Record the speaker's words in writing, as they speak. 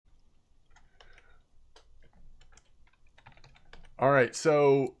All right,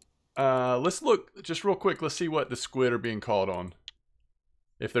 so let's look just real quick. Let's see what the squid are being caught on.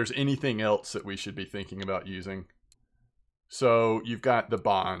 If there's anything else that we should be thinking about using. So you've got the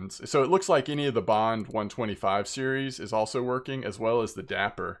bonds. So it looks like any of the Bond 125 series is also working, as well as the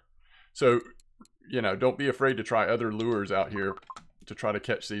Dapper. So, you know, don't be afraid to try other lures out here to try to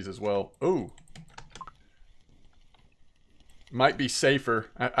catch these as well. Oh, might be safer.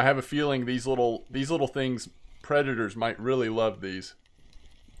 I have a feeling these little things, predators might really love these.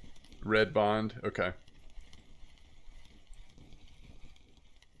 Red Bond, okay.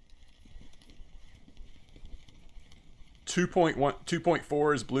 Two point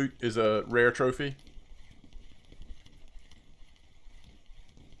 2.4 is blue, is a rare trophy.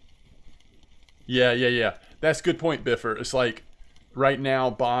 Yeah. That's a good point, Biffer. It's like right now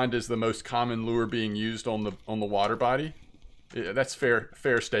Bond is the most common lure being used on the water body. Yeah, that's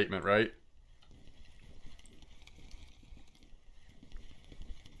fair statement, right?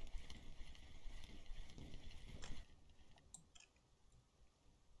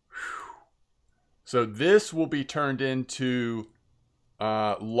 So this will be turned into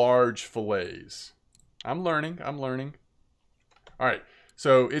large fillets. I'm learning. All right.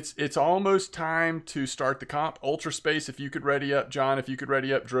 So it's almost time to start the comp. Ultra Space, if you could ready up. John, if you could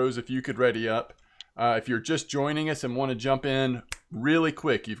ready up. Droz, if you could ready up. If you're just joining us and want to jump in really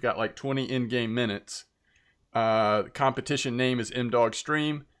quick, you've got like 20 in-game minutes. The competition name is MDog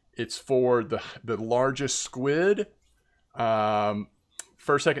Stream. It's for the largest squid.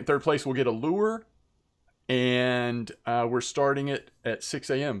 First, second, third place will get a lure. And we're starting it at 6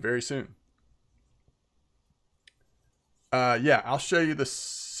 a.m. very soon. Yeah, I'll show you the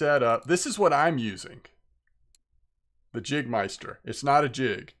setup. This is what I'm using. The Jigmeister. It's not a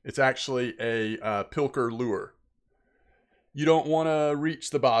jig. It's actually a pilker lure. You don't want to reach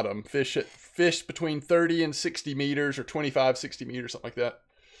the bottom. Fish between 30 and 60 meters or 25, 60 meters, something like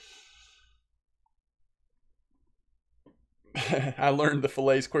that. I learned the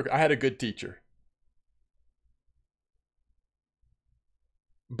fillets quicker. I had a good teacher.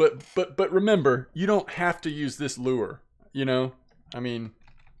 But remember, you don't have to use this lure. You know, I mean,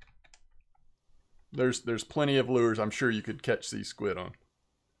 there's plenty of lures I'm sure you could catch these squid on.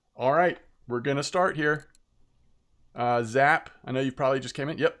 All right, we're gonna start here. Zap, I know you probably just came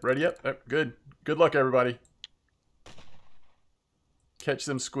in. Yep, ready up. Yep, good. Good luck, everybody. Catch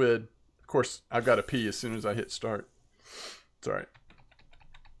them squid. Of course, I've got to pee as soon as I hit start. It's all right.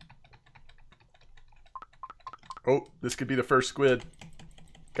 Oh, this could be the first squid.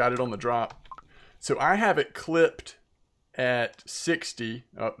 Got it on the drop. So I have it clipped at 60.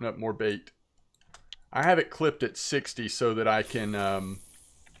 Oh, no, more bait. I have it clipped at 60 so that I can,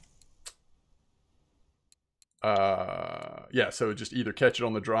 yeah, so just either catch it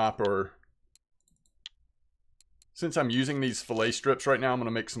on the drop or, since I'm using these fillet strips right now, I'm going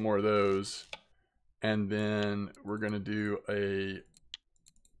to make some more of those. And then we're going to do a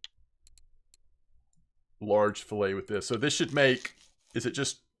large fillet with this. So this should make, is it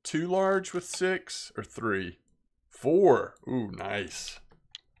just 2 large with 6 or 3? 4. Ooh, nice.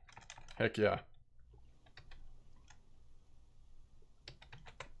 Heck yeah.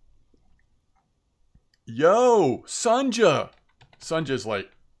 Yo, Sunja. Sunja's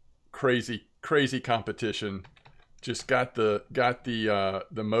like crazy competition. Just got the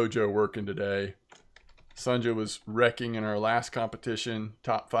mojo working today. Sunja was wrecking in our last competition,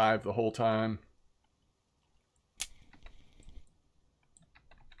 top 5 the whole time.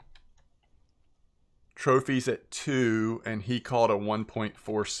 Trophies at 2, and he caught a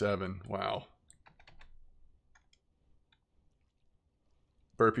 1.47. Wow.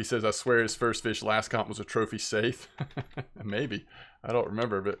 Burpee says, I swear his first fish last comp was a trophy safe. Maybe. I don't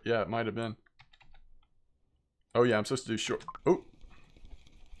remember, but yeah, it might have been. Oh yeah, I'm supposed to do short. Oh.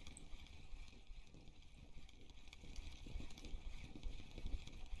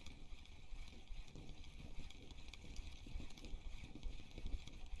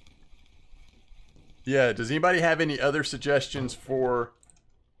 Yeah, does anybody have any other suggestions for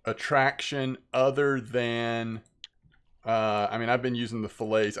attraction other than, I mean, I've been using the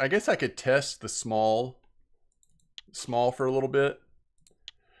fillets. I guess I could test the small for a little bit.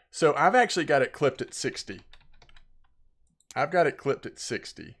 So I've actually got it clipped at 60. I've got it clipped at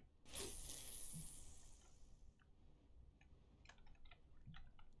 60.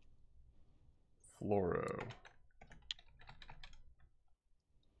 Fluoro.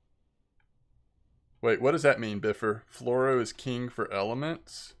 Wait, what does that mean, Biffer? Fluoro is king for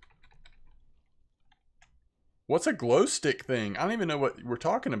elements? What's a glow stick thing? I don't even know what we're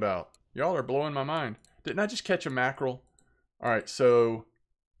talking about. Y'all are blowing my mind. Didn't I just catch a mackerel? All right, so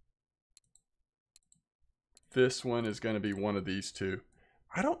this one is going to be one of these two.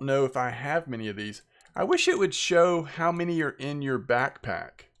 I don't know if I have many of these. I wish it would show how many are in your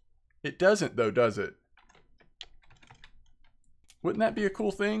backpack. It doesn't though, does it? Wouldn't that be a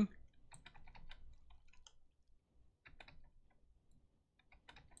cool thing?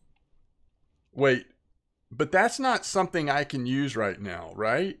 Wait, but that's not something I can use right now,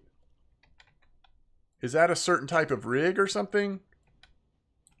 right? Is that a certain type of rig or something?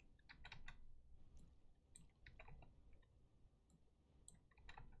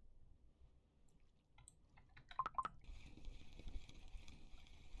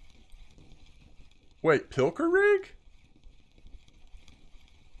 Wait, Pilker rig?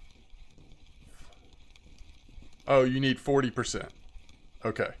 Oh, you need 40%.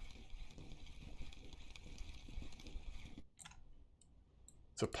 Okay.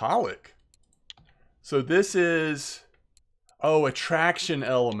 It's a Pollock. So this is... Oh, attraction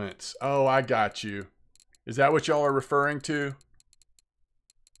elements. Oh, I got you. Is that what y'all are referring to?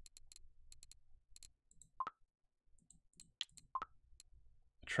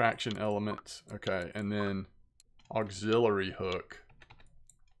 Attraction elements. Okay, and then auxiliary hook.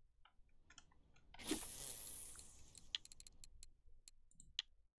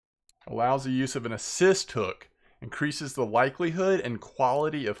 Allows the use of an assist hook. Increases the likelihood and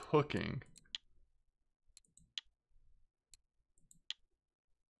quality of hooking.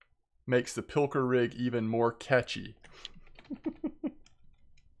 Makes the Pilker rig even more catchy.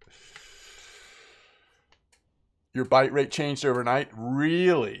 Your bite rate changed overnight?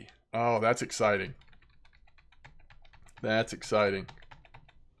 Really? Oh, that's exciting. That's exciting.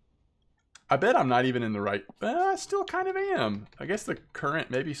 I bet I'm not even in the right... I still kind of am. I guess the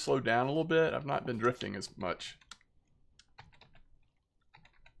current maybe slowed down a little bit. I've not been drifting as much.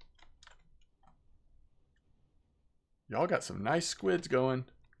 Y'all got some nice squids going.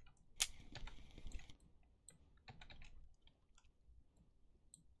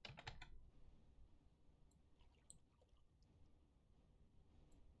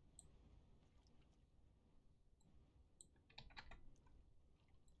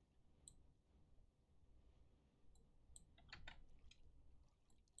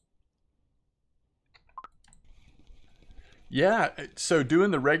 Yeah, so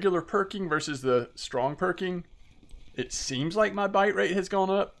doing the regular perking versus the strong perking, it seems like my bite rate has gone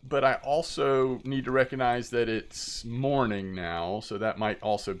up, but I also need to recognize that it's morning now, so that might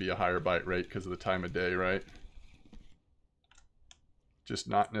also be a higher bite rate because of the time of day, right? Just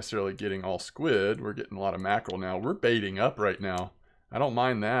not necessarily getting all squid. We're getting a lot of mackerel now. We're baiting up right now. I don't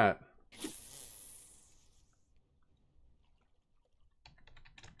mind that.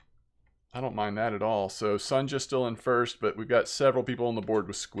 I don't mind that at all. So Sunja's still in first, but we've got several people on the board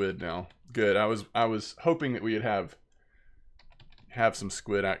with squid now. Good. I was hoping that we would have some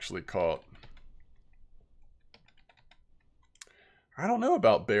squid actually caught. I don't know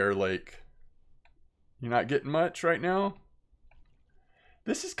about Bear Lake. You're not getting much right now?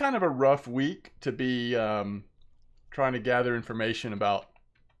 This is kind of a rough week to be trying to gather information about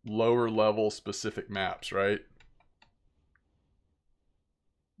lower level specific maps, right?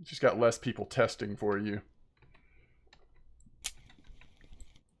 Just got less people testing for you.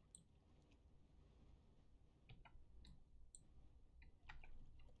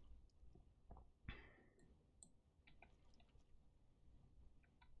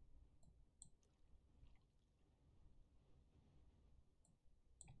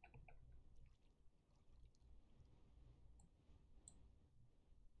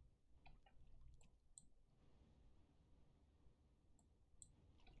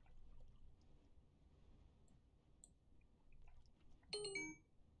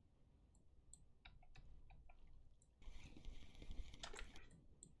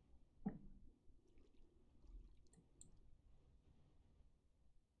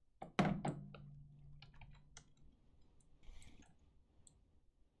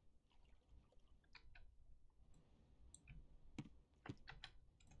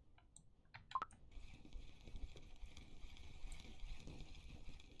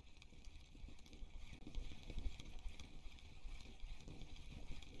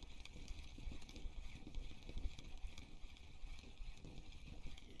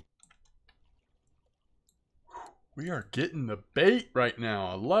 We are getting the bait right now.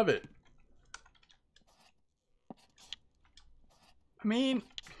 I love it. I mean,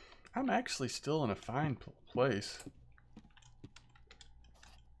 I'm actually still in a fine place.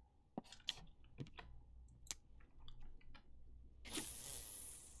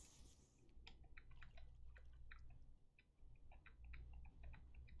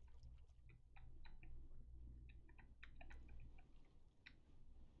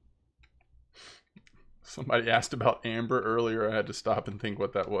 Somebody asked about amber earlier. I had to stop and think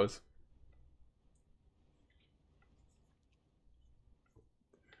what that was.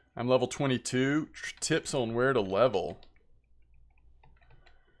 I'm level 22. Tips on where to level.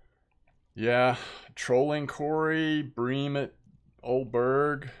 Yeah, trolling Corey, Bream at Old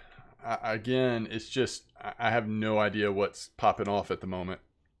Berg. Again, it's just, I have no idea what's popping off at the moment.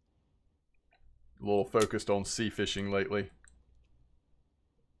 A little focused on sea fishing lately.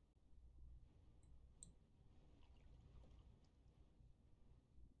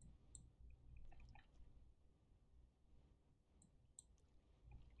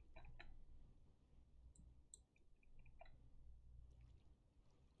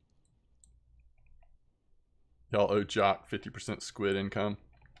 Y'all owe Jock 50% squid income.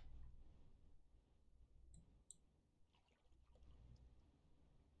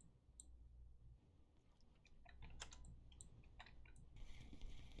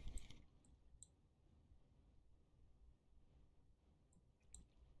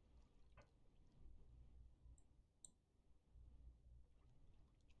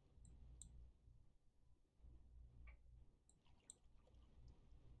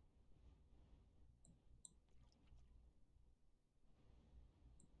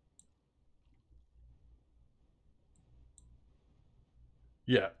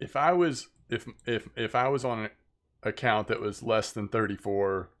 Yeah, if I was if I was on an account that was less than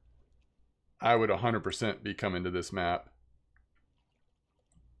 34, I would 100% be coming to this map.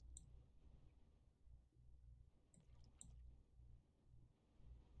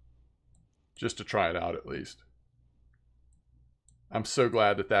 Just to try it out at least. I'm so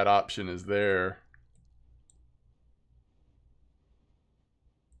glad that that option is there.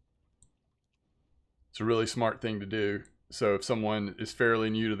 It's a really smart thing to do. So if someone is fairly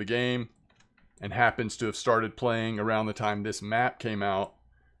new to the game and happens to have started playing around the time this map came out,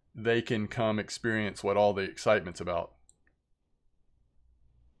 they can come experience what all the excitement's about.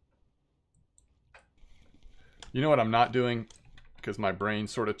 You know what I'm not doing, because my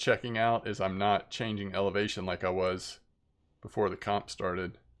brain's sort of checking out, is I'm not changing elevation like I was before the comp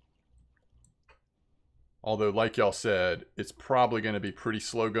started. Although, like y'all said, it's probably going to be pretty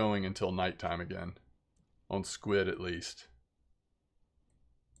slow going until nighttime again. On Squid, at least.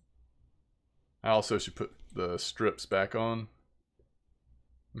 I also should put the strips back on,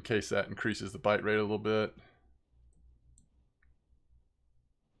 in case that increases the bite rate a little bit.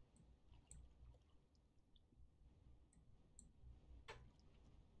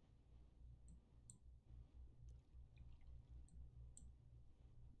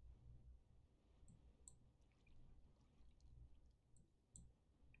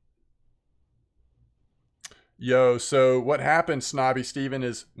 Yo, so what happens, Snobby Steven,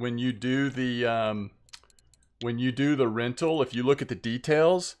 is when you do the rental, if you look at the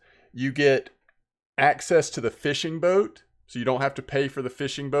details, you get access to the fishing boat, so you don't have to pay for the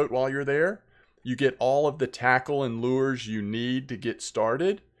fishing boat while you're there. You get all of the tackle and lures you need to get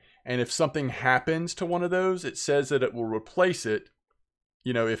started. And if something happens to one of those, it says that it will replace it,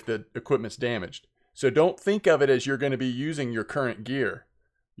 you know, if the equipment's damaged. So don't think of it as you're going to be using your current gear.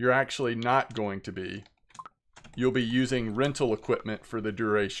 You're actually not going to be. You'll be using rental equipment for the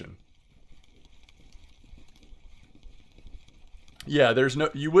duration. Yeah, there's no,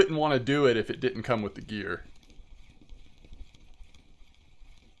 you wouldn't want to do it if it didn't come with the gear.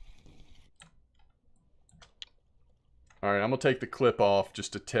 Alright, I'm going to take the clip off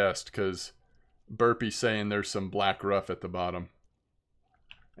just to test, because Burpy's saying there's some black rough at the bottom.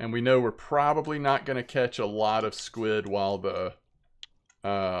 And we know we're probably not going to catch a lot of squid while the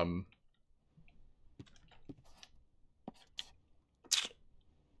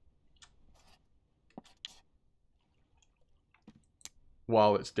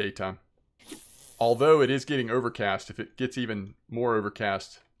while it's daytime. Although it is getting overcast. If it gets even more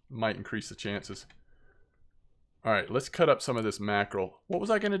overcast, it might increase the chances. Alright, let's cut up some of this mackerel. What was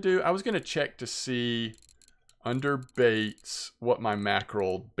I going to do? I was going to check to see under baits what my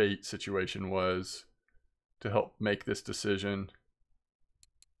mackerel bait situation was to help make this decision.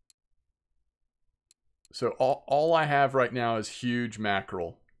 So all I have right now is huge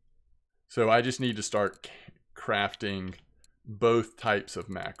mackerel. So I just need to start crafting both types of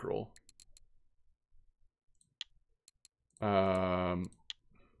mackerel. All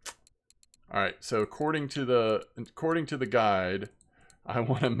right, so according to the guide, I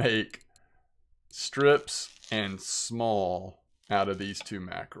want to make strips and small out of these two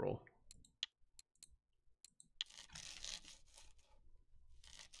mackerel.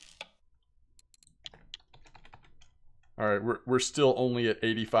 All right, we're still only at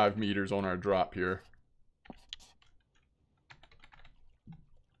 85 meters on our drop here.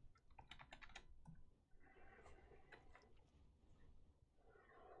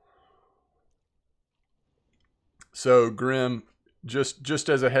 So Grim, just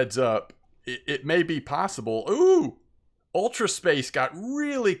as a heads up, it may be possible. Ooh, Ultra Space got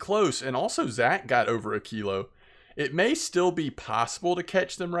really close, and also Zach got over a kilo. It may still be possible to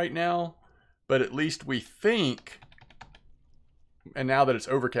catch them right now, but at least we think, and now that it's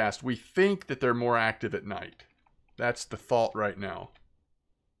overcast, we think that they're more active at night. That's the thought right now.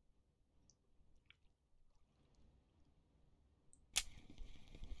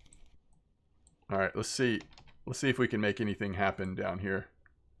 All right, let's see. Let's see if we can make anything happen down here.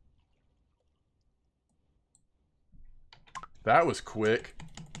 That was quick.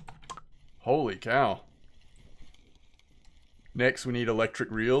 Holy cow. Next, we need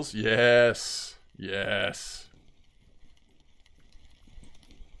electric reels. Yes. Yes.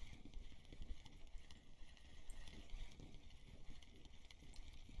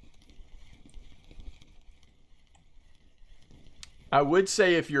 I would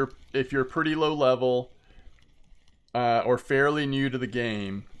say if you're pretty low level or fairly new to the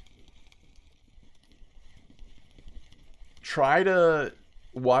game, try to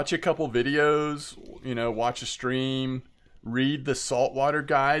watch a couple videos, you know, watch a stream, read the saltwater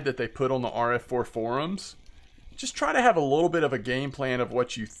guide that they put on the RF4 forums. Just try to have a little bit of a game plan of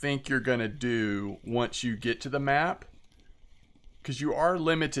what you think you're going to do once you get to the map, because you are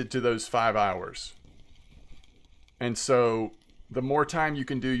limited to those 5 hours. And so the more time you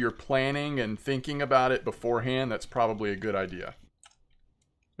can do your planning and thinking about it beforehand, that's probably a good idea.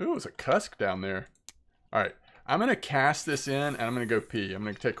 Ooh, there's a cusk down there. All right. I'm going to cast this in, and I'm going to go pee. I'm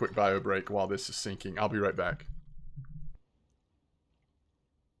going to take a quick bio break while this is sinking. I'll be right back.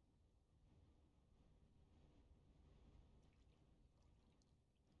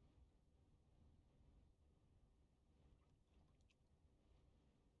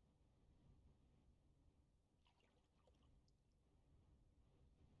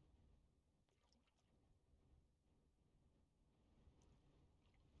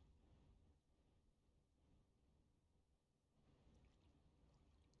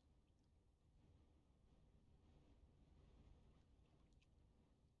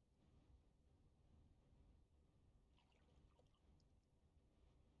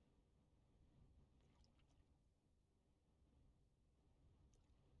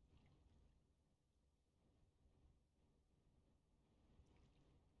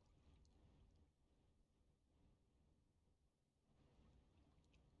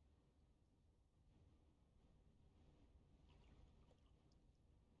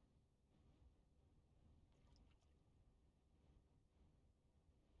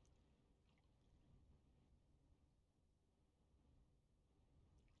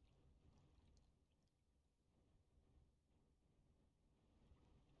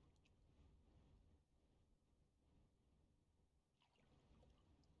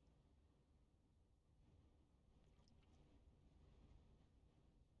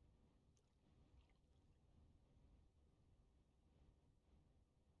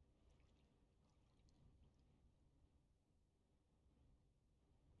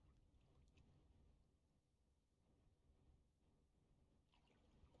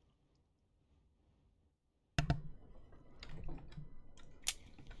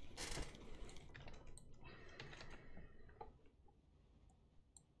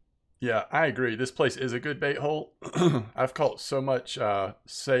 Yeah, I agree. This place is a good bait hole. I've caught so much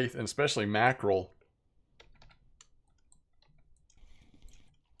saithe and especially mackerel.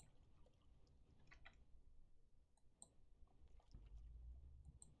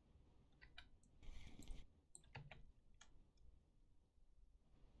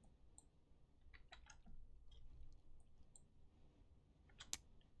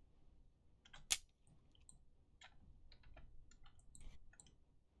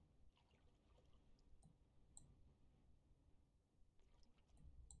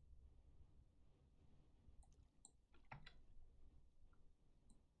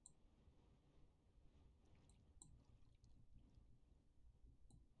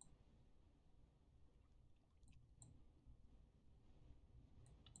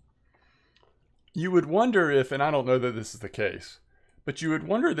 You would wonder if, and I don't know that this is the case, but you would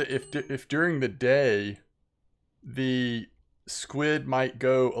wonder that if during the day the squid might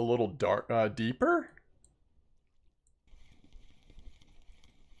go a little deeper.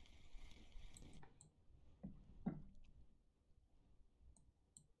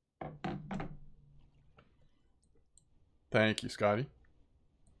 Thank you, Scotty.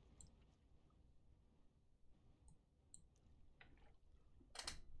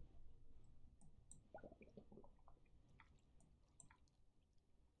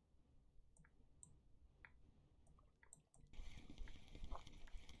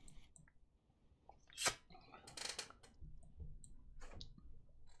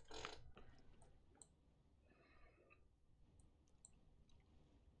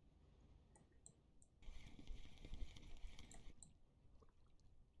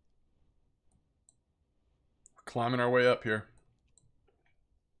 Climbing our way up here.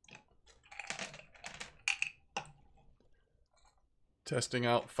 Testing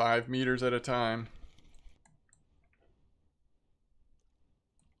out 5 meters at a time.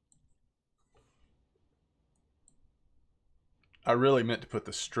 I really meant to put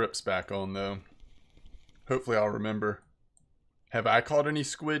the strips back on though. Hopefully I'll remember. Have I caught any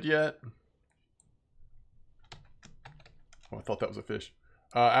squid yet? Oh, I thought that was a fish.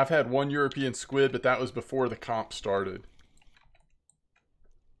 I've had one European squid, but that was before the comp started.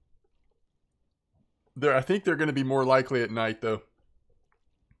 I think they're going to be more likely at night though.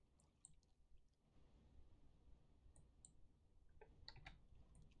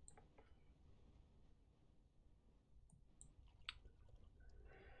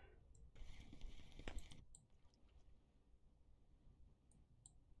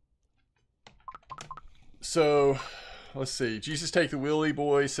 So, let's see. Jesus Take the Wheelie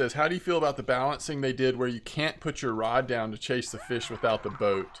Boy says, how do you feel about the balancing they did where you can't put your rod down to chase the fish without the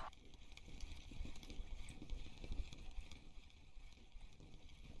boat?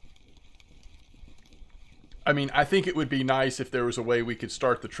 I mean, I think it would be nice if there was a way we could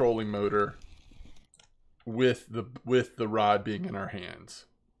start the trolling motor with the rod being in our hands.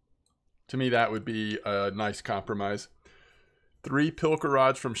 To me, that would be a nice compromise. 3 pilker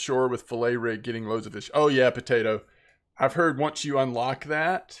rods from shore with fillet rig getting loads of fish. Oh yeah, Potato. I've heard once you unlock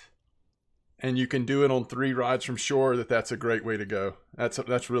that and you can do it on 3 rods from shore, that's a great way to go.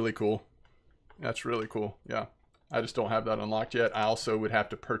 That's really cool. That's really cool. Yeah. I just don't have that unlocked yet. I also would have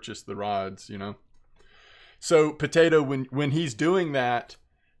to purchase the rods, you know. So Potato, when he's doing that,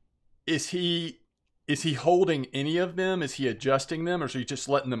 is he holding any of them? Is he adjusting them, or is he just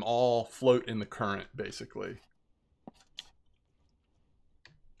letting them all float in the current, basically?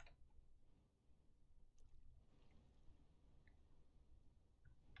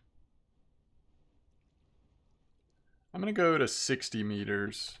 I'm going to go to 60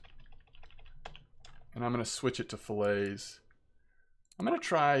 meters. And I'm going to switch it to fillets. I'm going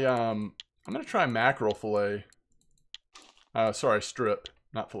to try mackerel fillet. Sorry, strip,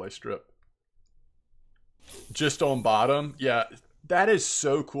 not fillet, strip. Just on bottom. Yeah, that is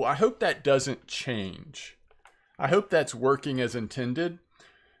so cool. I hope that doesn't change. I hope that's working as intended,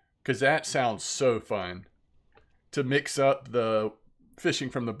 because that sounds so fun. To mix up the fishing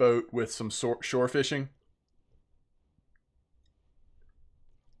from the boat with some shore fishing.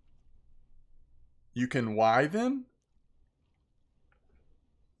 You can Y them?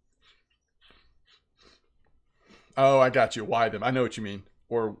 Oh, I got you. Y them. I know what you mean.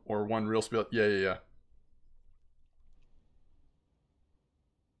 Or one real spill. Yeah, yeah, yeah.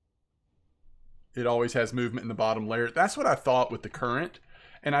 It always has movement in the bottom layer. That's what I thought with the current.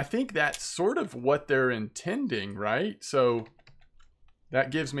 And I think that's sort of what they're intending, right? So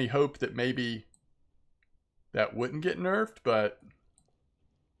that gives me hope that maybe that wouldn't get nerfed, but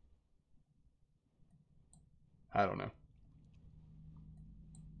I don't know.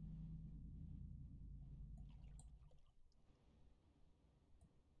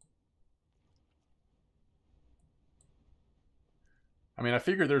 I mean, I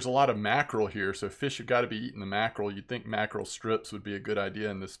figure there's a lot of mackerel here, so fish have got to be eating the mackerel. You'd think mackerel strips would be a good idea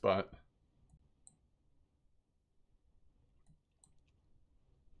in this spot.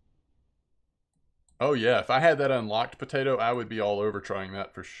 Oh yeah, if I had that unlocked, Potato, I would be all over trying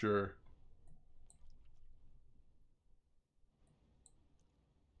that for sure.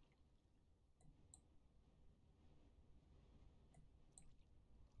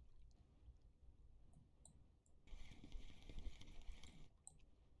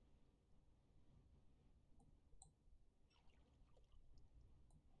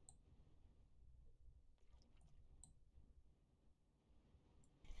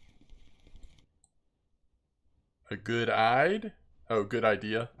 A good-eyed? Oh, good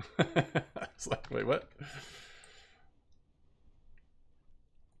idea. I was like, wait, what?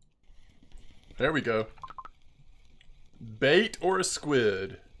 There we go. Bait or a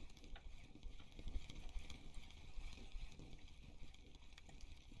squid?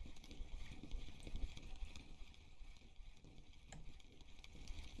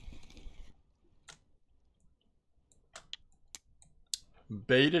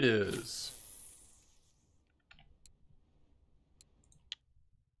 Bait it is.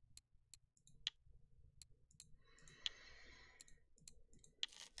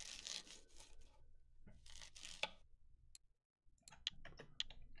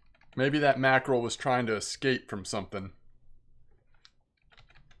 Maybe that mackerel was trying to escape from something.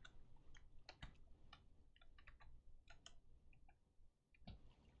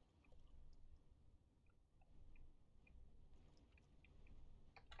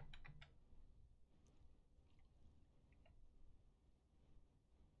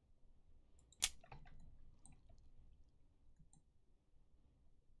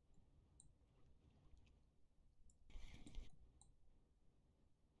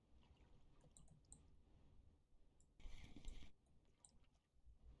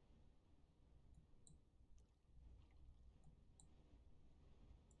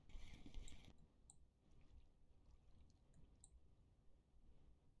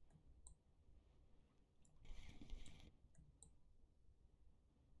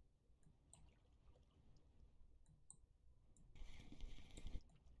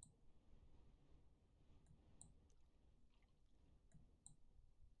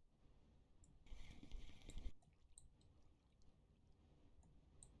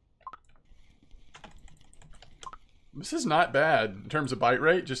 This is not bad in terms of bite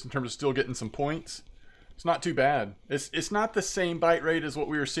rate, just in terms of still getting some points. It's not too bad. It's not the same bite rate as what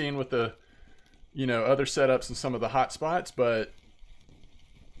we were seeing with the, you know, other setups and some of the hot spots, but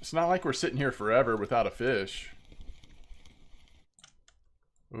it's not like we're sitting here forever without a fish.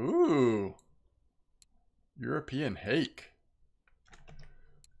 Ooh. European hake.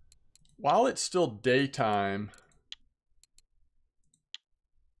 While it's still daytime,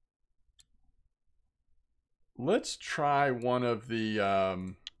 let's try one of the,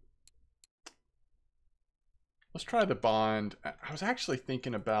 let's try the bond. I was actually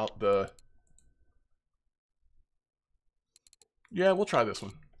thinking about the, yeah, we'll try this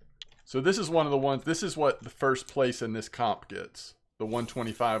one. So this is one of the ones, this is what the first place in this comp gets. The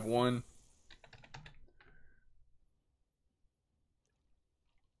 125-1.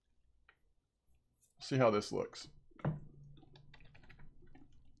 See how this looks.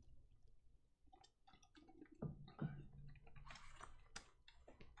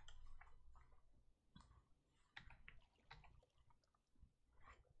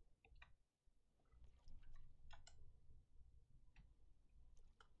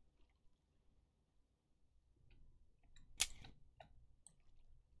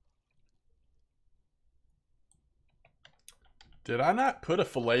 Did I not put a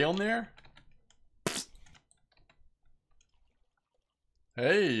fillet on there?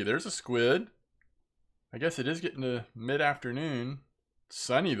 Hey, there's a squid. I guess it is getting to mid-afternoon. It's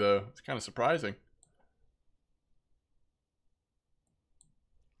sunny though. It's kind of surprising.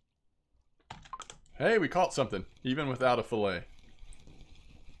 Hey, we caught something, even without a fillet.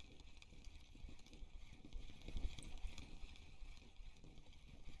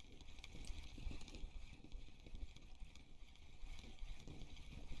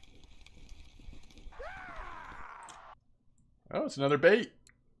 Oh, it's another bait.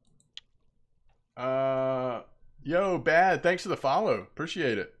 Yo, Bad, thanks for the follow.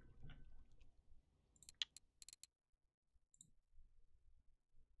 Appreciate it.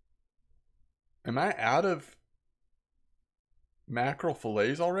 Am I out of mackerel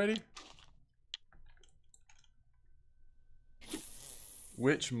fillets already?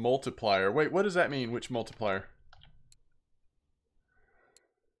 Which multiplier? Wait, what does that mean, which multiplier?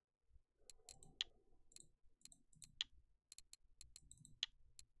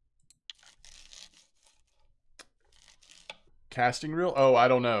 Casting reel? Oh, I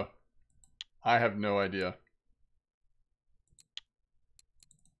don't know. I have no idea.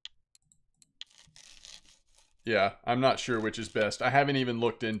 Yeah, I'm not sure which is best. I haven't even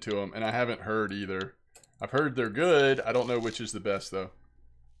looked into them, and I haven't heard either. I've heard they're good. I don't know which is the best, though.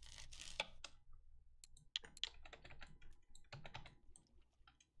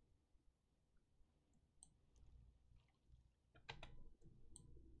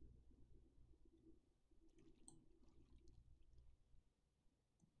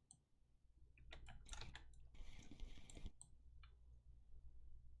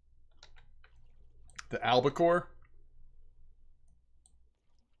 The albacore?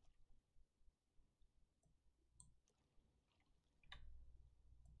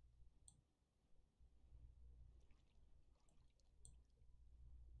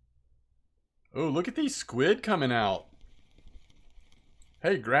 Oh, look at these squid coming out.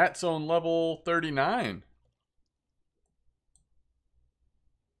 Hey, Grat's on level 39.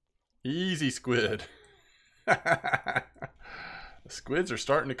 Easy squid. The squids are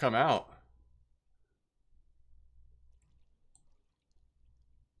starting to come out.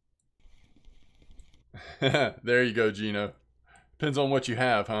 There you go, Gino. Depends on what you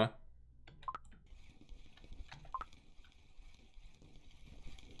have, huh?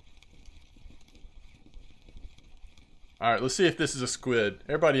 Alright, let's see if this is a squid.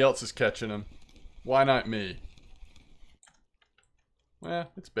 Everybody else is catching them. Why not me? Well,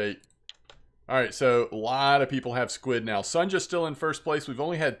 it's bait. Alright, so a lot of people have squid now. Sunja's still in first place. We've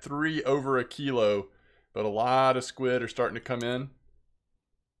only had 3 over a kilo, but a lot of squid are starting to come in.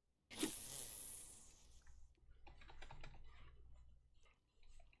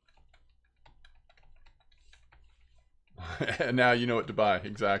 And now you know what to buy.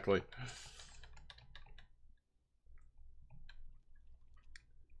 Exactly.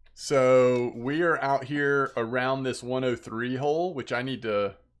 So we are out here around this 103 hole, which I need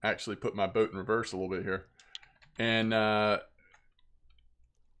to actually put my boat in reverse a little bit here. And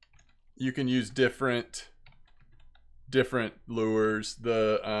you can use different lures.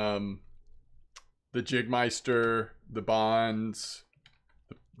 The Jigmeister, the Bonds,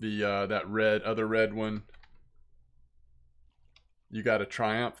 that other red one. You got a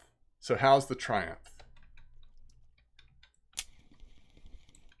Triumph. So how's the Triumph?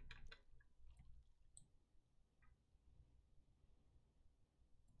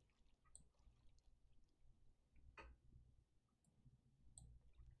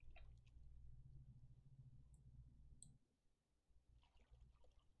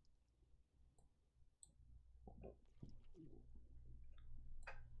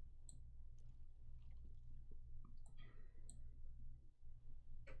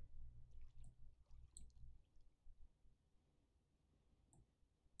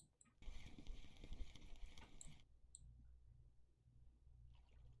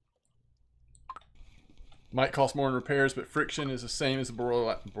 Might cost more in repairs, but friction is the same as the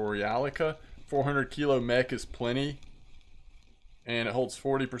Borealica. 400 kilo mech is plenty. And it holds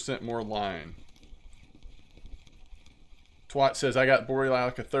 40% more line. Twat says, I got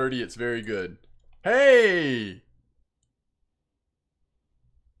Borealica 30. It's very good. Hey!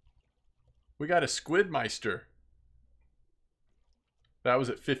 We got a Squid Meister. That was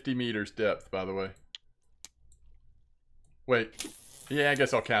at 50 meters depth, by the way. Wait. Yeah, I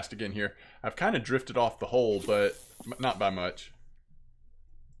guess I'll cast again here. I've kind of drifted off the hole, but not by much.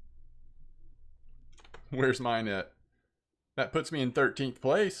 Where's mine at? That puts me in 13th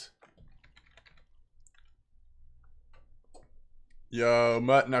place. Yo,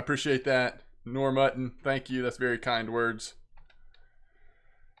 Mutton, I appreciate that. Nor Mutton, thank you. That's very kind words.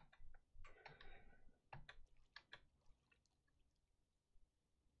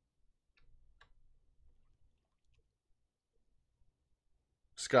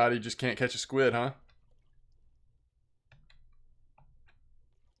 Scotty just can't catch a squid, huh?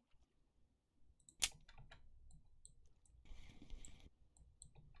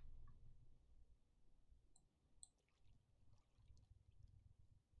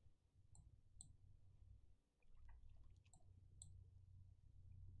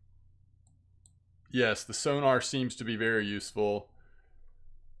 Yes, the sonar seems to be very useful.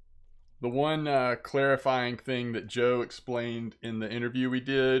 The one clarifying thing that Joe explained in the interview we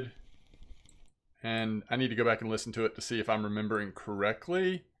did, and I need to go back and listen to it to see if I'm remembering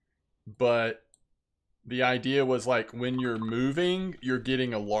correctly, but the idea was like when you're moving, you're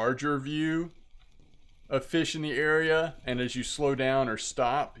getting a larger view of fish in the area, and as you slow down or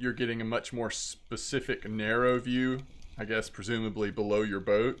stop, you're getting a much more specific narrow view, I guess presumably below your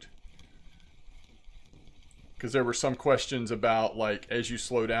boat. Because there were some questions about, like, as you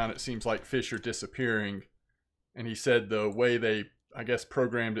slow down, it seems like fish are disappearing. And he said the way they, I guess,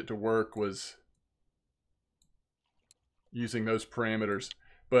 programmed it to work was using those parameters.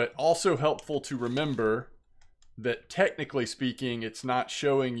 But also helpful to remember that technically speaking, it's not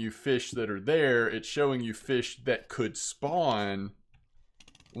showing you fish that are there. It's showing you fish that could spawn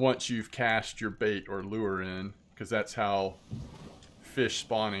once you've cast your bait or lure in. Because that's how fish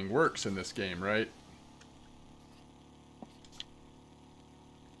spawning works in this game, right?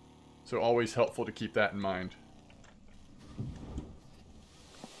 So always helpful to keep that in mind.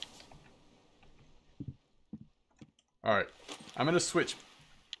 All right, I'm gonna switch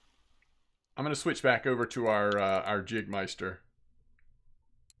back over to our Jigmeister.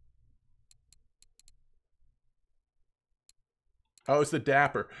 Oh, it's the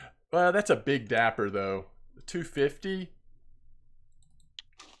Dapper. Well, that's a big Dapper though. The 250.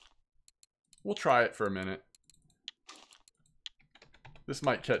 We'll try it for a minute. This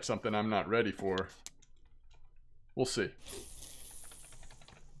might catch something I'm not ready for. We'll see.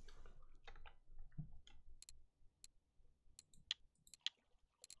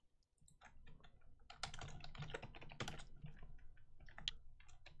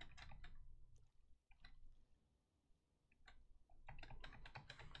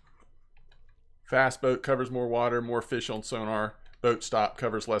 Fast boat covers more water, more fish on sonar. Boat stop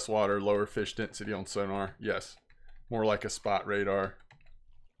covers less water, lower fish density on sonar. Yes, more like a spot radar.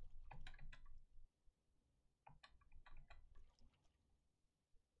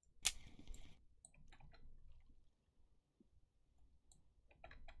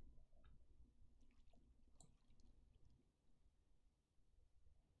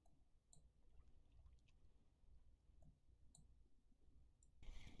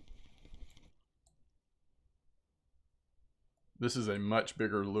 This is a much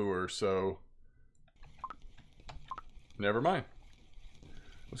bigger lure, so never mind. I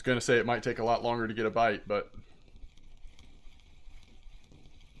was going to say it might take a lot longer to get a bite, but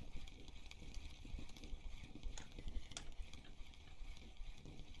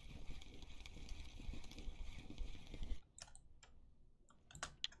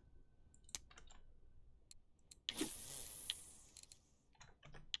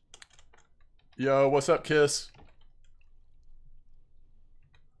yo, what's up, Kiss?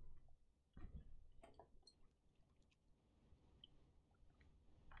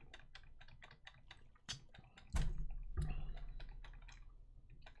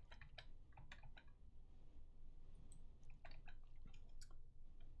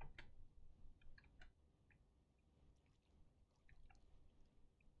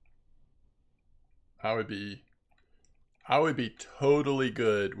 I would be totally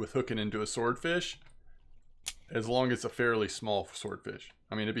good with hooking into a swordfish as long as it's a fairly small swordfish.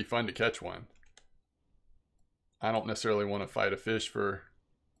 I mean, it'd be fun to catch one. I don't necessarily want to fight a fish for...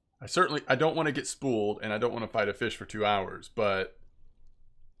 I don't want to get spooled, and I don't want to fight a fish for 2 hours, but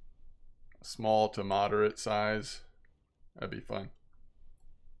Small to moderate size. That'd be fun.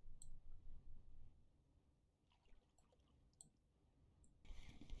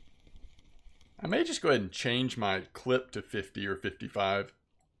 I may just go ahead and change my clip to 50 or 55.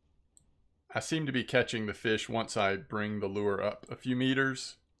 I seem to be catching the fish once I bring the lure up a few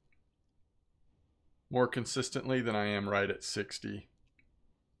meters more consistently than I am right at 60.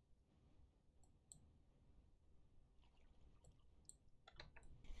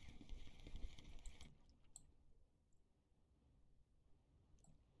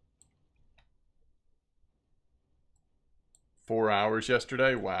 $4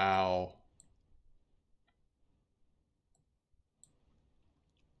 yesterday? Wow.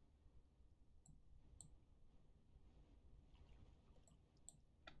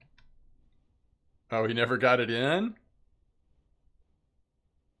 Oh, he never got it in?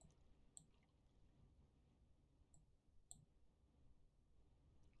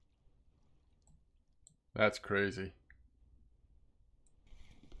 That's crazy.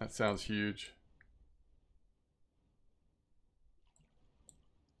 That sounds huge.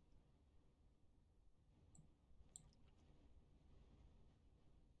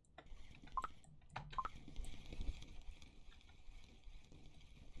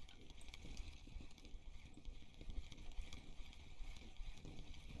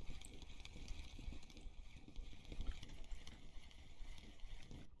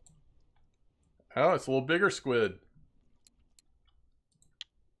 Oh, it's a little bigger squid.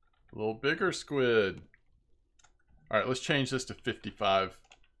 A little bigger squid. All right, let's change this to 55.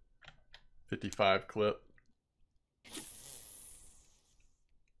 55 clip.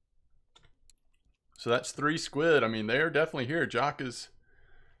 So that's 3 squid. I mean, they are definitely here. Jock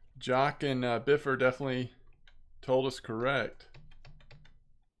and Biffer definitely told us correct.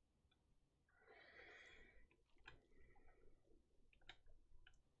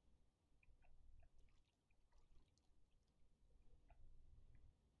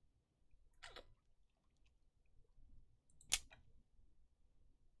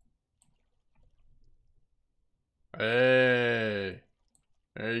 Hey,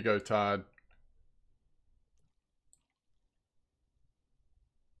 there you go, Todd.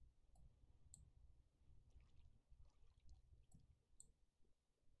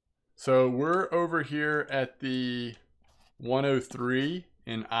 So we're over here at the 103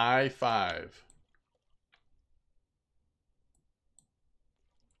 in I-5.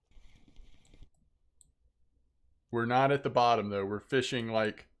 We're not at the bottom though. We're fishing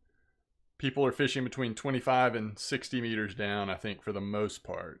like, people are fishing between 25 and 60 meters down, I think, for the most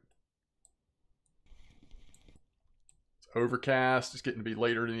part. It's overcast. It's getting to be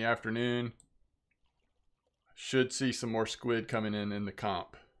later in the afternoon. Should see some more squid coming in the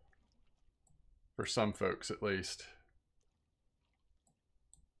comp. For some folks, at least.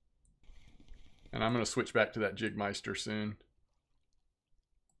 And I'm going to switch back to that Jigmeister soon.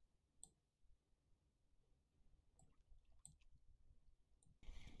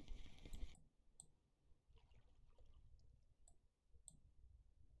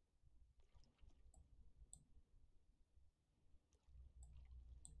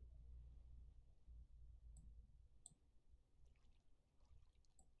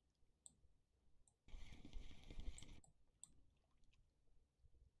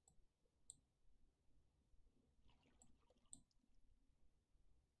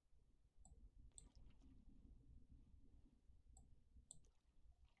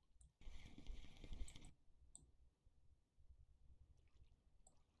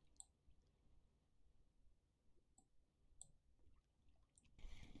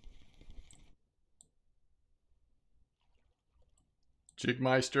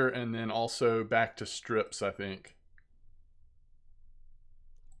 Jigmeister, and then also back to strips, I think.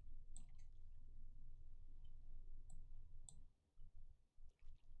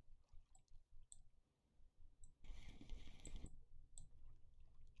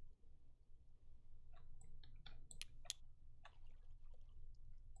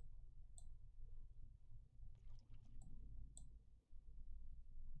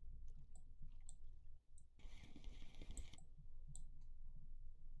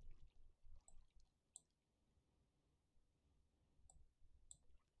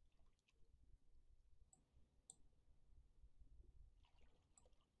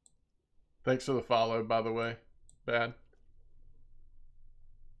 Thanks for the follow, by the way. Bad.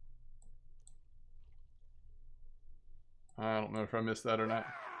 I don't know if I missed that or not.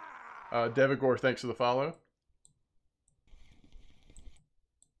 Devigor, thanks for the follow.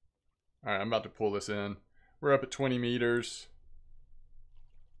 All right, I'm about to pull this in. We're up at 20 meters.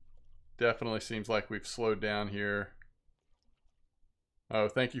 Definitely seems like we've slowed down here. Oh,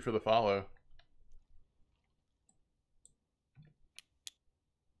 thank you for the follow.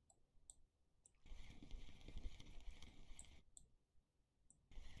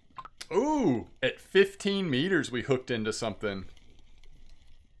 15 meters we hooked into something.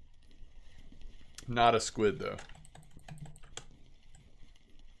 Not a squid, though.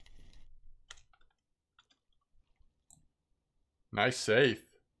 Nice safe.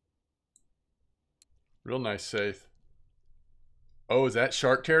 Real nice safe. Oh, is that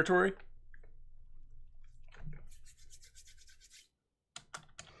shark territory?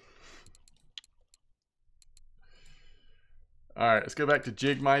 All right, let's go back to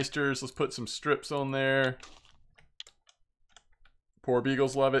Jigmeisters. Let's put some strips on there. Poor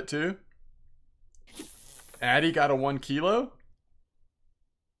beagles love it too. Addie got a 1 kilo?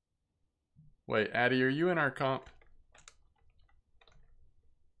 Wait, Addie, are you in our comp?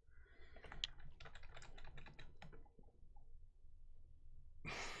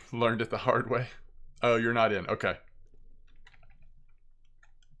 Learned it the hard way. Oh, you're not in. Okay.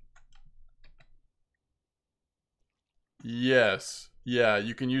 Yes. Yeah,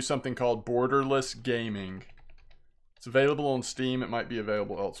 you can use something called Borderless Gaming. It's available on Steam. It might be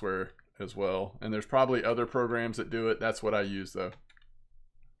available elsewhere as well. And there's probably other programs that do it. That's what I use, though.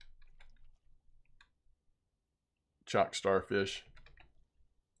 Chalk starfish.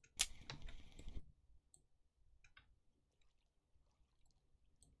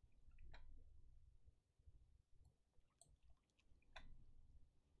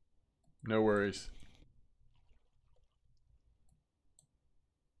 No worries.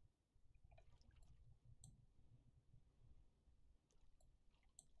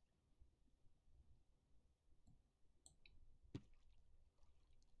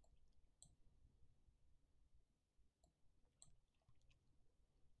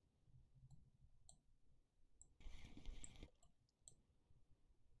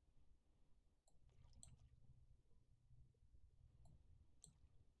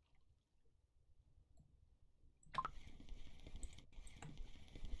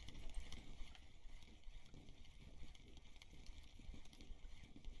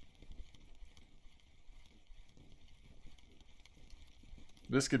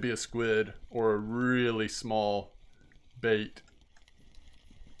 This could be a squid or a really small bait.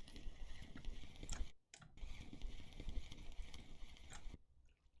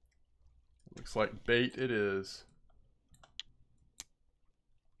 Looks like bait it is.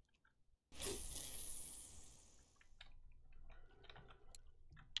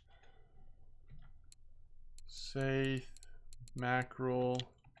 Safe, mackerel.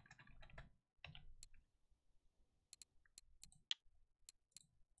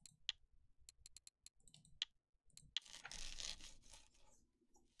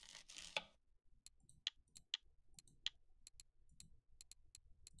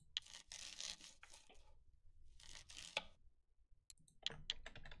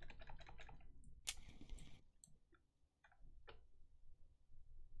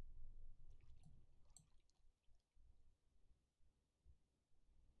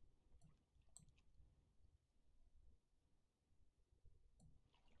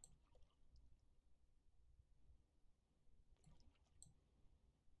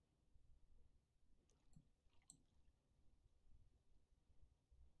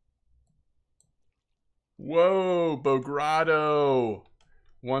 Whoa, Bogrado.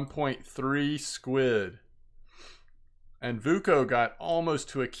 1.3 squid. And Vuko got almost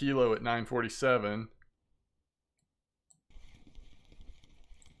to a kilo at 947.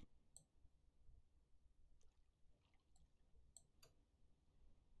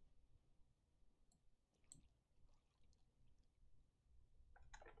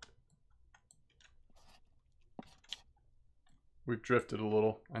 We've drifted a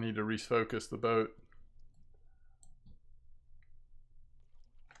little. I need to refocus the boat.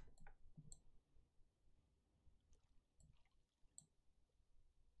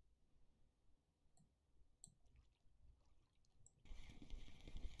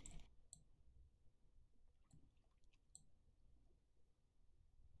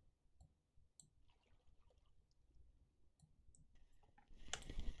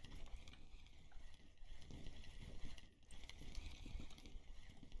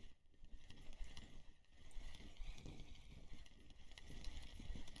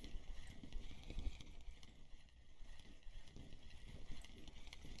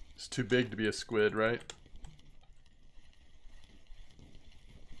 It's too big to be a squid, right?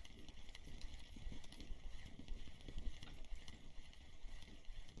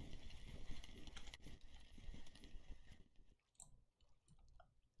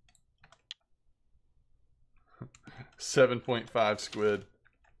 $7.5 squid.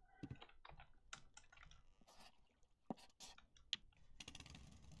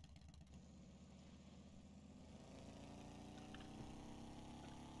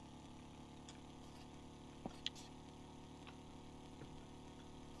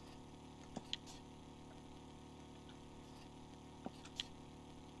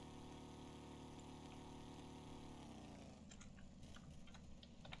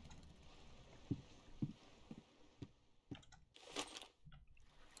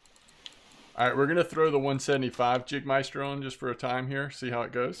 All right, we're going to throw the 175 Jigmeister on just for a time here, see how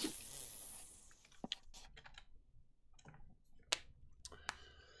it goes.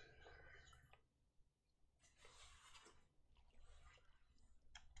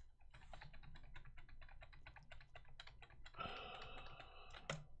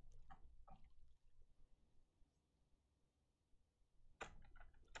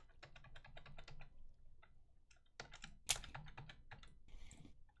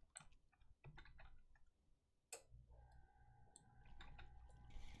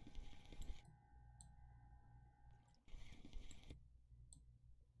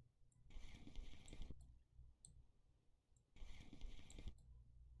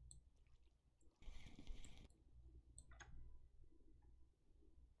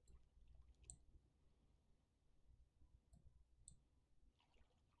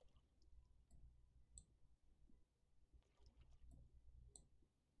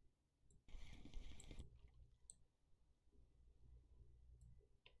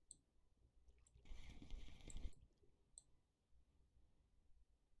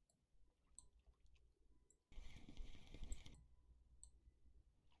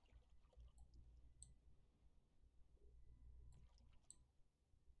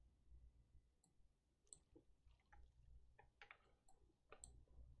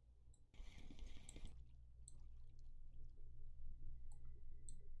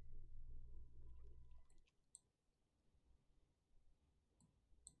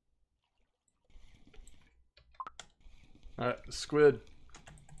 All right, squid.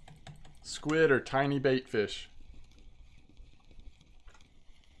 Squid or tiny bait fish.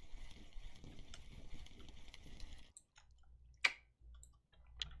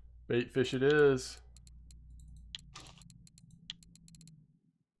 Bait fish it is.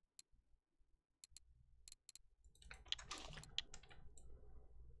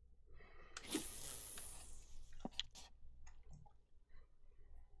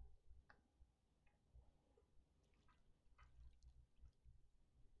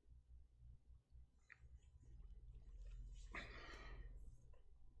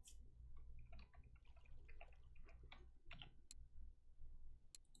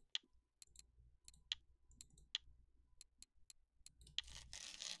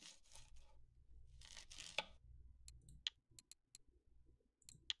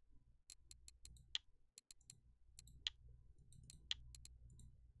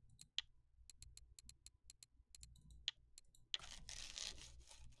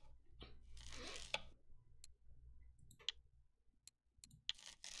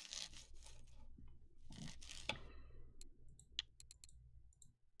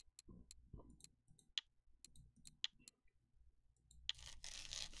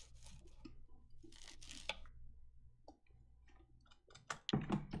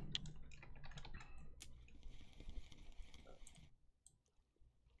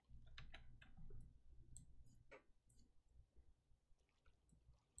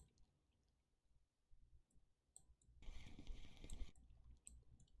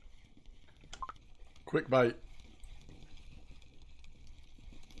 Quick bite.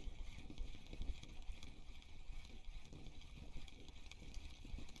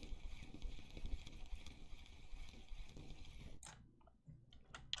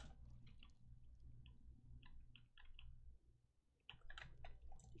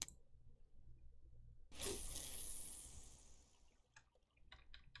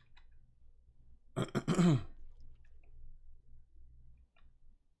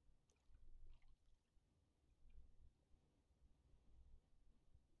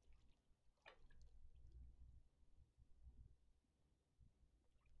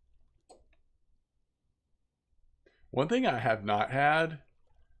 One thing I have not had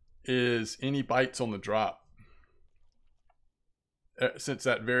is any bites on the drop. Since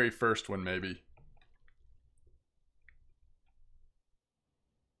that very first one, maybe.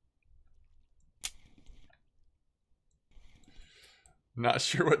 Not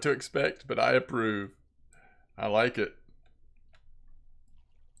sure what to expect, but I approve. I like it.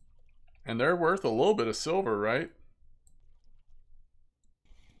 And they're worth a little bit of silver, right?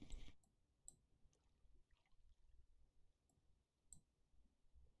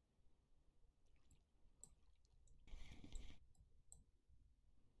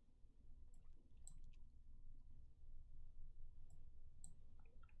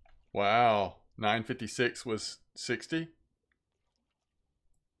 Wow. 956 was 60.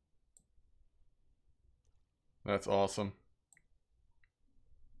 That's awesome.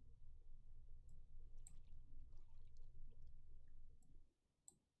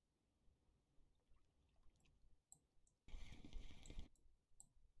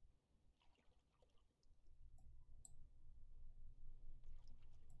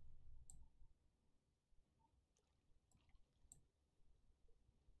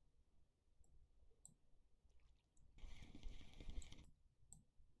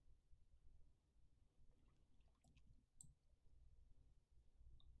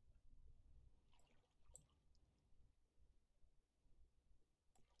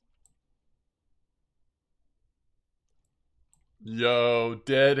 Yo,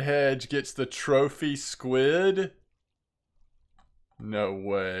 Dead Hedge gets the trophy squid? No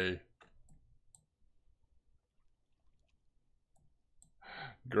way.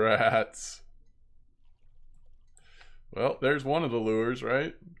 Grats. Well, there's one of the lures,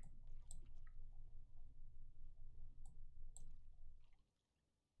 right?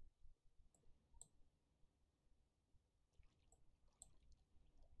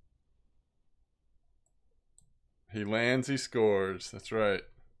 He lands, he scores. That's right.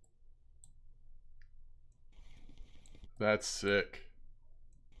 That's sick.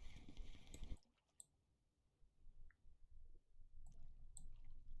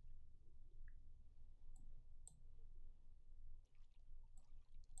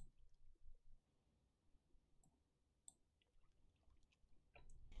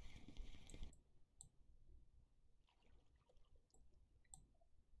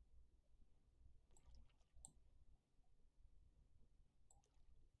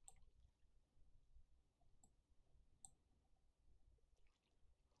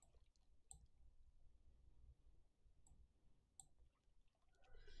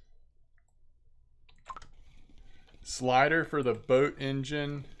 Slider for the boat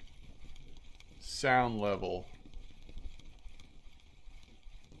engine. Sound level.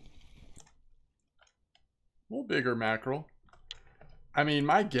 A little bigger mackerel. I mean,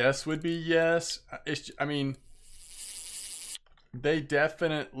 my guess would be yes. I mean, they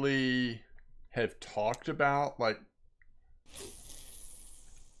definitely have talked about, like,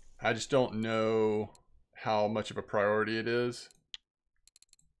 I just don't know how much of a priority it is.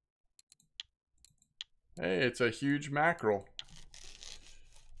 Hey, it's a huge mackerel.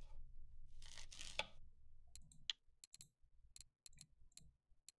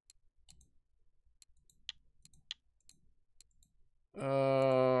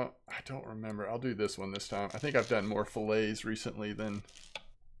 I don't remember. I'll do this one this time. I think I've done more fillets recently than...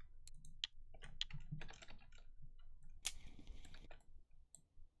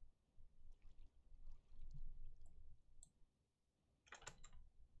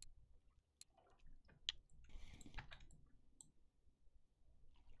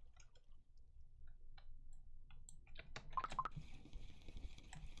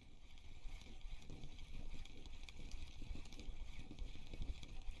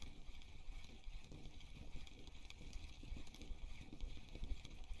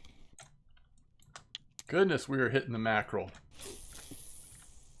 Goodness, we are hitting the mackerel.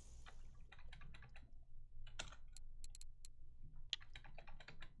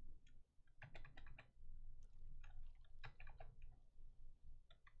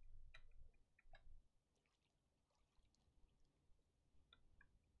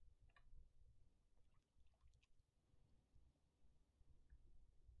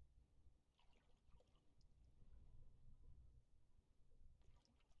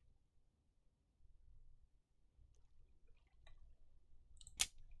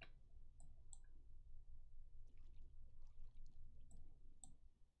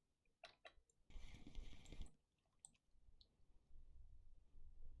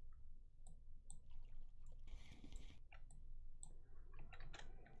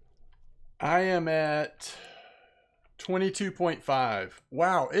 I am at 22.5.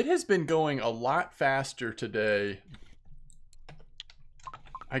 Wow, it has been going a lot faster today.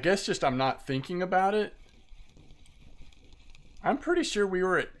 I guess just I'm not thinking about it. I'm pretty sure we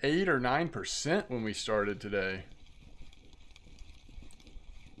were at 8 or 9% when we started today.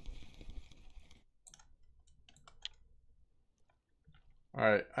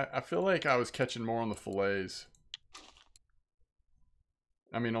 Alright, I feel like I was catching more on the fillets.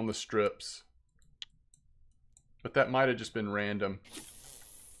 I mean, on the strips. But that might have just been random.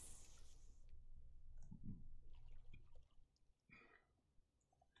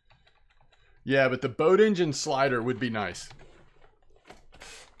 Yeah, but the boat engine slider would be nice.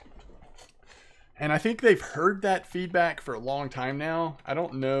 And I think they've heard that feedback for a long time now. I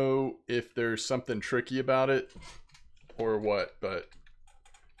don't know if there's something tricky about it or what, but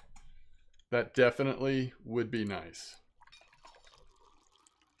that definitely would be nice.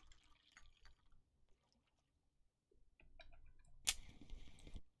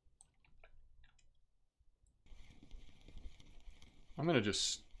 I'm going to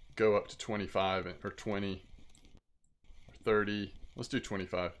just go up to 25 or 20 or 30. Let's do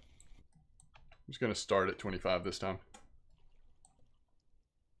 25. I'm just going to start at 25 this time.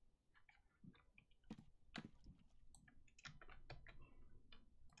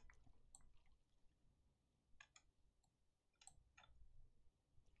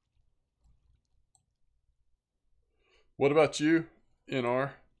 What about you,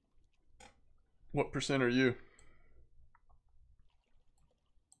 NR? What percent are you?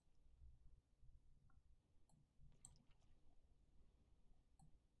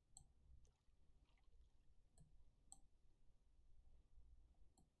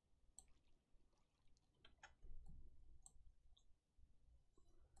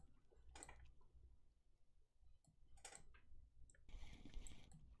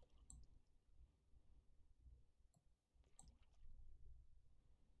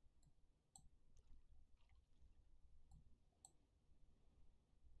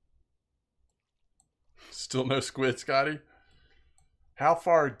 Still no squid, Scotty? How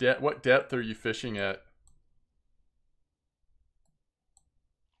far what depth are you fishing at?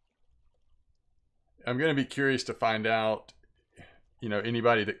 I'm going to be curious to find out, you know,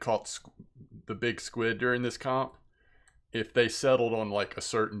 anybody that caught the big squid during this comp, if they settled on like a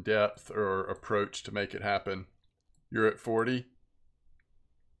certain depth or approach to make it happen. You're at 40?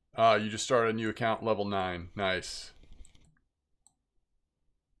 You just started a new account, level 9. Nice.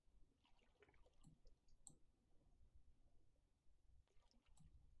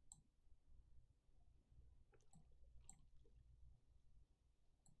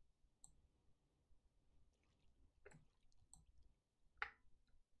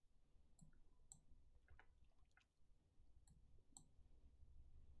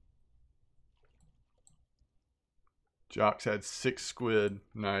 Jocks had 6 squid.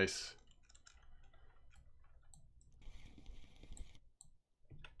 Nice.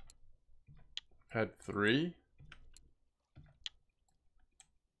 Had 3.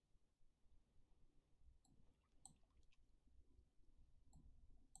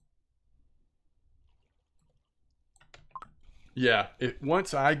 Yeah,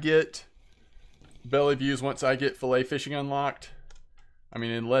 once I get belly views, once I get fillet fishing unlocked, I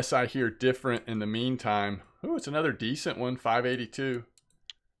mean, unless I hear different in the meantime. Oh, it's another decent one, 582.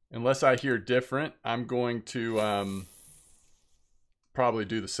 Unless I hear different, I'm going to probably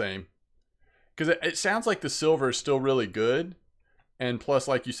do the same. Because it sounds like the silver is still really good. And plus,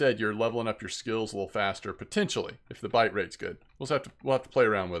 like you said, you're leveling up your skills a little faster, potentially, if the bite rate's good. We'll have to play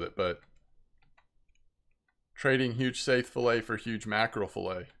around with it, but trading huge saithe fillet for huge mackerel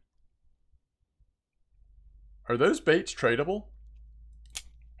fillet. Are those baits tradable?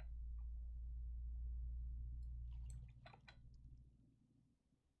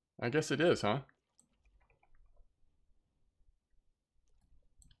 I guess it is, huh?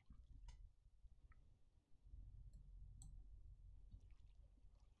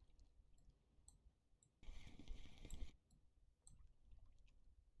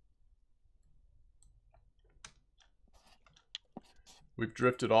 We've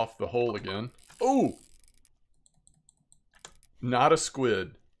drifted off the hole again. Oh! Not a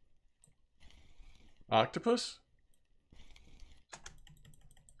squid. Octopus?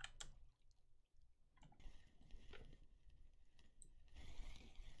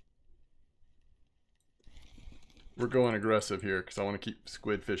 We're going aggressive here because I want to keep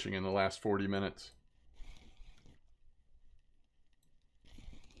squid fishing in the last 40 minutes.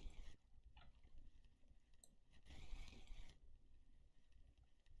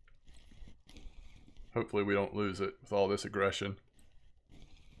 Hopefully we don't lose it with all this aggression.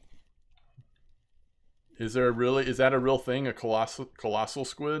 Is that a real thing, a colossal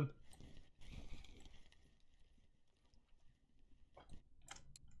squid?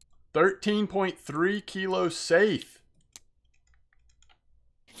 $13.3 kilo saithe.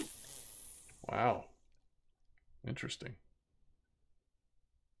 Wow. Interesting.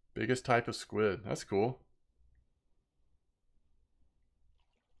 Biggest type of squid. That's cool.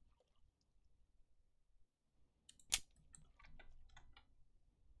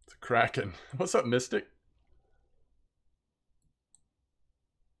 It's a kraken. What's up, Mystic?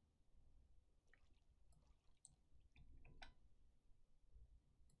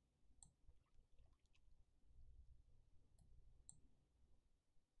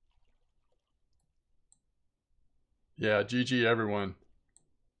 Yeah, GG everyone.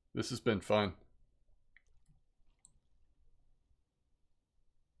 This has been fun.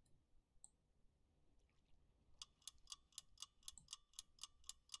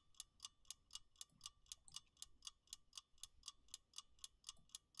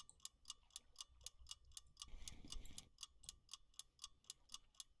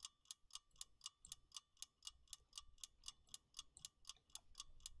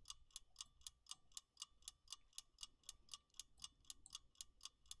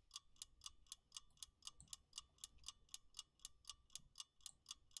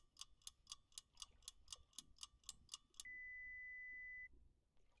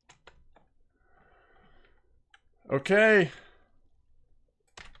 Okay.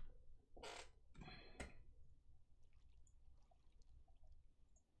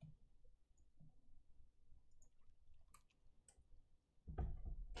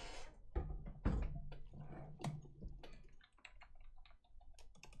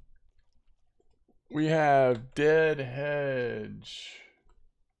 We have Dead Hedge,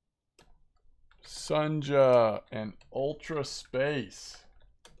 Sunja, and Ultra Space.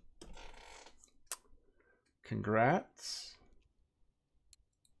 Congrats.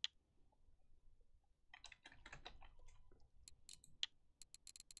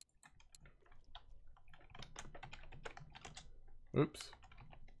 Oops.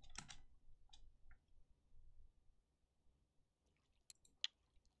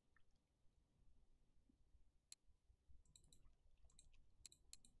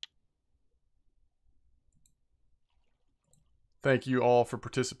 Thank you all for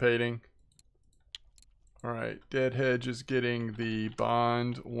participating. All right, Dead Hedge is getting the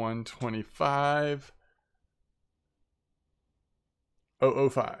bond 125.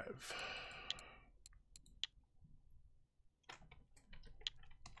 005.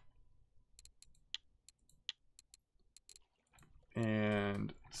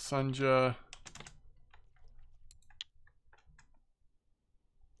 And Sunja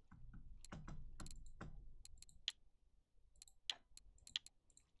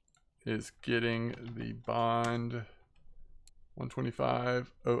is getting the bond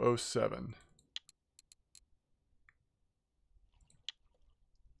 125,007.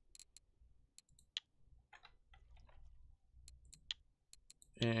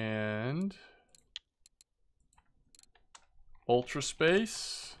 And Ultra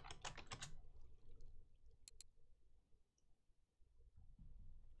Space